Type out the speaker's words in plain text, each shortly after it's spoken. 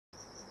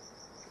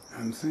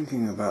I'm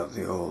thinking about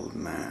the old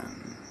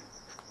man.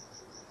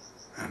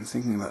 I'm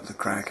thinking about the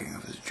cracking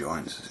of his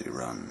joints as he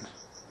runs.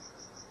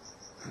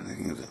 I'm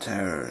thinking of the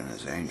terror in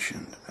his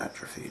ancient,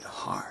 atrophied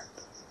heart.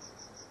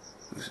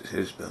 This is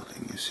his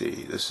building, you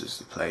see. This is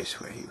the place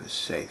where he was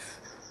safe.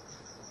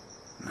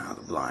 Now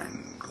the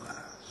blind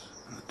glass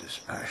and the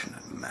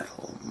dispassionate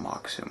metal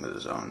mocks him with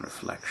his own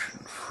reflection,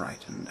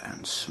 frightened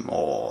and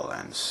small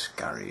and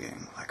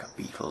scurrying like a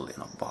beetle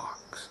in a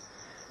box,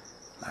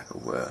 like a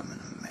worm in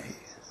a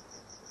maze.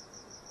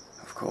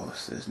 Of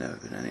course, there's never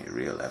been any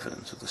real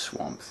evidence of the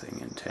Swamp Thing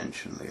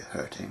intentionally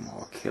hurting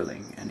or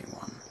killing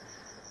anyone.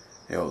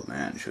 The old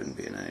man shouldn't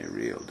be in any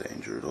real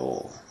danger at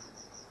all,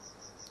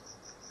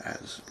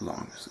 as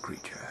long as the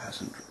creature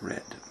hasn't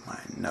read my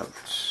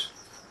notes.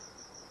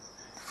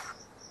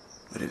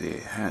 But if he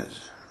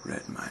has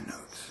read my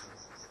notes,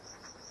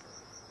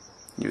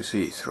 you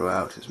see,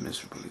 throughout his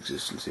miserable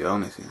existence, the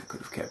only thing that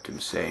could have kept him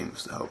sane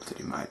was the hope that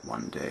he might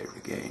one day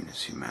regain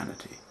his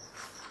humanity.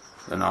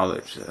 The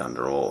knowledge that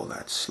under all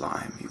that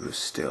slime he was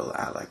still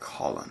Alec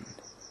Holland.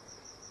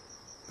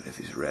 But if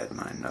he's read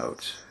my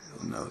notes,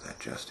 he'll know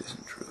that just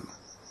isn't true.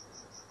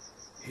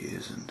 He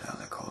isn't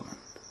Alec Holland.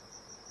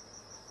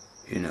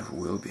 He never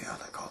will be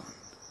Alec Holland.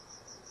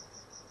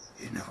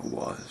 He never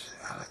was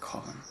Alec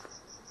Holland.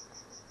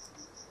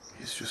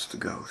 He's just a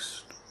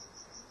ghost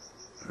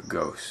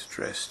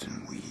dressed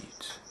in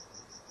weeds.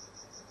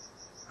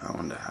 I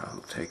wonder how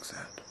he'll take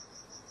that.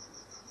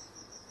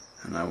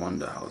 And I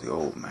wonder how the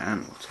old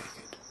man will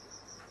take it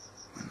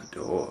when the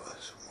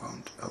doors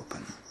won't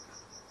open.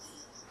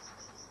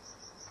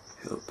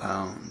 He'll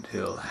pound,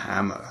 he'll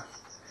hammer,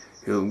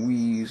 he'll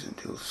wheeze and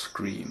he'll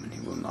scream, and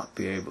he will not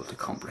be able to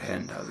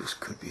comprehend how this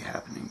could be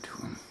happening to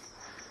him.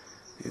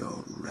 The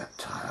old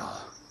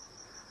reptile.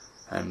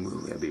 And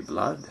will there be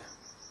blood?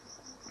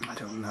 I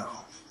don't know.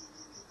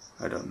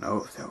 I don't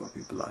know if there will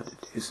be blood.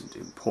 It isn't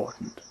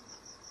important.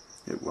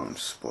 It won't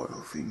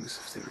spoil things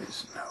if there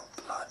is no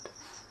blood.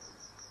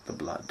 The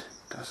blood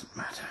doesn't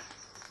matter.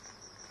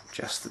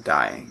 Just the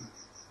dying.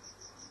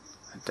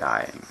 The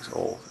dying is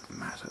all that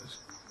matters.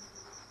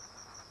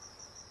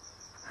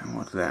 And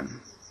what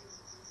then?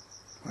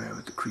 Where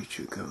would the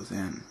creature go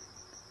then?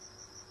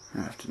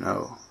 I have to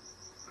know.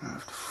 I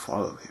have to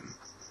follow him.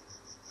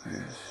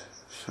 There's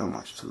so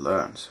much to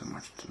learn, so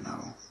much to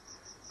know.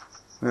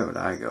 Where would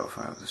I go if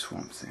I were the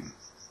Swamp Thing?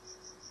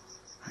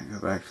 I'd go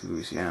back to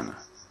Louisiana.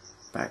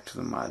 Back to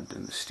the mud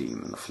and the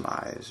steam and the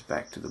flies.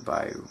 Back to the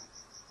bayou.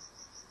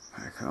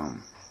 Back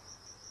home.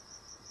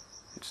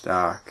 It's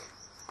dark.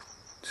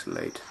 It's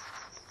late.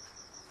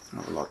 I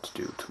have a lot to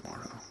do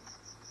tomorrow.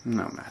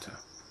 No matter.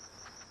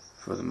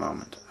 For the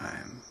moment, I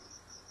am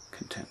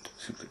content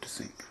simply to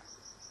think,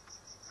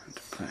 and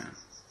to plan,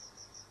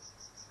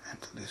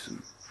 and to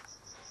listen.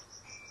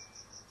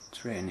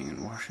 It's raining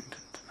in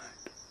Washington.